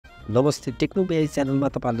नमस्ते टेक्नोबेज च्यानलमा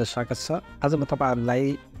तपाईहरुलाई स्वागत छ। आज म तपाईहरुलाई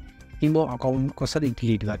इमो अकाउन्ट कसरी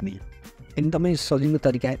डिलिट गर्ने एकदमै सजिलो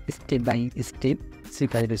तरिका स्टेप बाइ स्टेप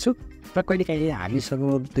सिकाइरहेछु। र कहिलेकाहीँ हामीसँग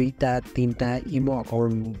 2टा 3टा इमो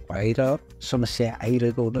अकाउन्ट भएर समस्या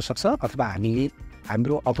आइरहेको हुन सक्छ अथवा हामीले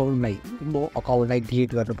हाम्रो इमो अकाउन्टलाई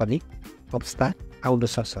डिलिट गर्नुपर्ने अवस्था आउन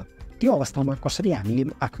सक्छ। त्यो अवस्थामा कसरी हामीले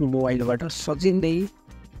आफ्नो मोबाइलबाट सजिलै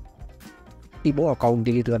इमो अकाउन्ट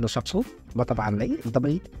डिलिट गर्न सक्छौं म तपाईहरुलाई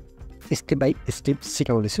एकदमै स्टेप बाइ स्टेप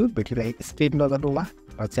सिकाउँदैछु। भिडियोलाई स्किप नगर्नु होला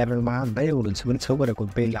र च्यानलमा नयाँ हुनुहुन्छ भने छेउको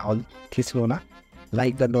बेल अल थिच्नु होला,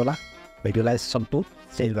 लाइक गर्नु होला, भिडियोलाई सम्पूर्ण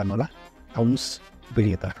शेयर गर्नु होला। आउनुस्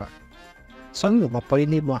भिडियोतर्फ। सुरुमा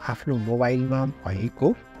पहिले म आफ्नो मोबाइलमा भएको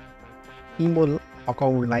इमो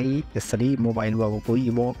अकाउन्टलाई यसरी मोबाइलमा भएको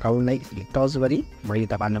इमो अकाउन्टलाई टच गरी मैले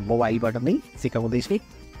तपाईहरुलाई मोबाइलबाट नै सिकाउँदैछु।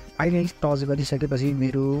 अहिले टच गरिसकेपछि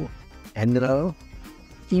मेरो यहाँनिर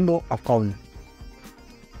इमो अकाउन्ट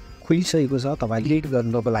खुलिसकेको छ। तपाईले डिलिट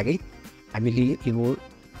गर्नको लागि हामीले इमो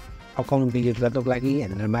अकाउन्ट डिलिट गर्नको लागि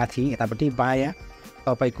यहाँनिर माथि यतापट्टि बायाँ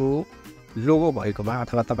तपाईको लोगो भएकोमा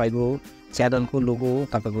अथवा तपाईको च्यानलको लोगो,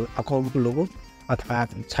 तपाईको अकाउन्टको लोगो अथवा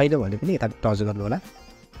छैन भने पनि यता टच गर्नु होला।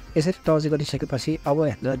 यसरी टच गरिसकेपछि अब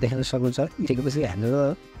यहाँनिर देख्न सक्नुहुन्छ त्यसपछि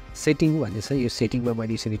यहाँनिर सेटिङ भन्ने छ। यो सेटिङमा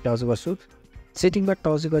मैले यसरी टच गर्छु। सेटिङमा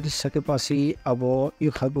टच गरिसकेपछि अब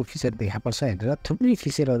यो खालको फिचर देखा पर्छ। यहाँनिर थुप्रै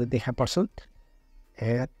फिचरहरू देखा पर्छन्।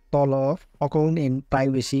 तल अकाउन्ट एन्ड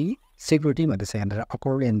प्राइभेसी सेक्युरिटी भन्ने छ। यहाँनिर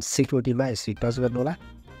अकाउन्ट एन्ड सेक्युरिटीमा यसरी टच गर्नु होला।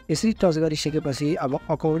 यसरी टच गरिसकेपछि अब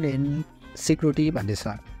अकाउन्ट एन्ड सेक्युरिटी भन्ने छ।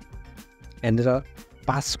 यहाँनिर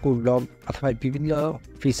पासकोड लग अथवा विभिन्न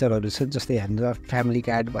फिचरहरू छन् जस्तै यहाँनिर फ्यामिली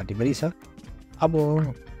कार्ड भन्ने पनि छ। अब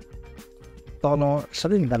तल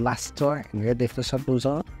सबैभन्दा लास्ट यहाँनिर देख्न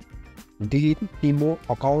सक्नुहुन्छ डिलिट इमो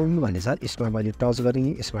अकाउन्ट भन्ने छ। यसमा मैले टच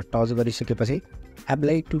गरेँ। यसमा टच गरिसकेपछि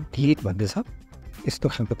एप्लाई टु डिलिट भन्ने छ। यस्तो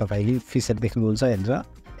खालको तपाईले फिचर देख्नुहुन्छ। यहाँनिर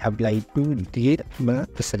एप्लाई टु डिलिटमा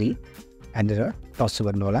त्यसरी यहाँनिर टच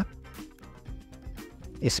गर्नु होला।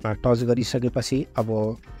 यसमा टच गरिसकेपछि अब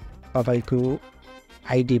तपाईको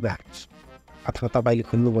आइडीमा अथवा तपाईले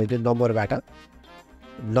खोल्नुभएको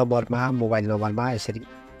नम्बरमा मोबाइल नम्बरमा यसरी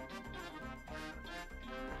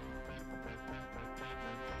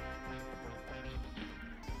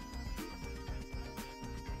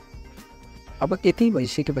अब यति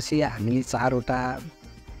भइसकेपछि हामीले 4वटा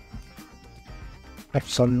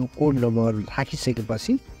अप्सन कोड नम्बर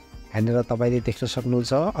राखिसकेपछि यहाँनिर तपाईले देख्न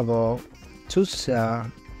सक्नुहुन्छ। अब चुज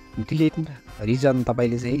डिलिट रिजन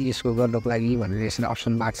तपाईले चाहिँ यसको गर्नको लागि भनेर यसरी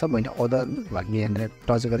अप्सन माग्छ। मैले अदर भन्ने यहाँनिर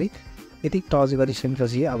टच गरेँ। यति टच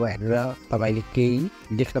गरिसकेपछि अब यहाँनिर तपाईले केही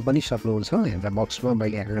लेख्न पनि सक्नुहुन्छ। यहाँनिर बक्समा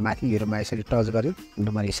मैले यहाँनिर माथि हेरोमा यसरी टच गर्यो।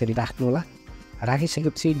 नम्बर यसरी राख्नु होला।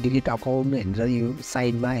 राखिसकेपछि डिलिट अकाउन्ट यहाँनिर यो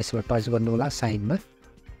साइनमा यसमा टच गर्नु होला। साइनमा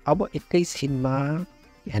अब एकैछिनमा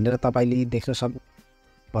यहाँनिर तपाईले देख्न सक्नु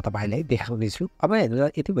म तपाईलाई देखाउँदैछु। अब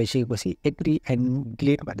यहाँनिर यति भइसकेपछि एग्री एन्ड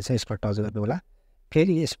डिलिट भन्ने छ। यसमा टच गर्नु होला।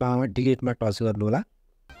 फेरि यसमा डिलिटमा टच गर्नु होला।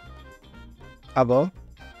 अब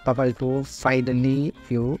तपाईको फाइनली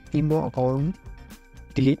यो इमो अकाउन्ट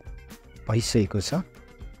डिलिट भइसकेको छ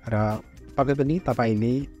र पक्कै पनि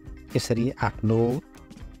तपाईले यसरी आफ्नो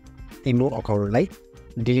इमो अकाउन्टलाई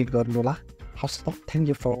डिलिट गर्नु होला। हस् त, थ्याङ्क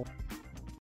यू फर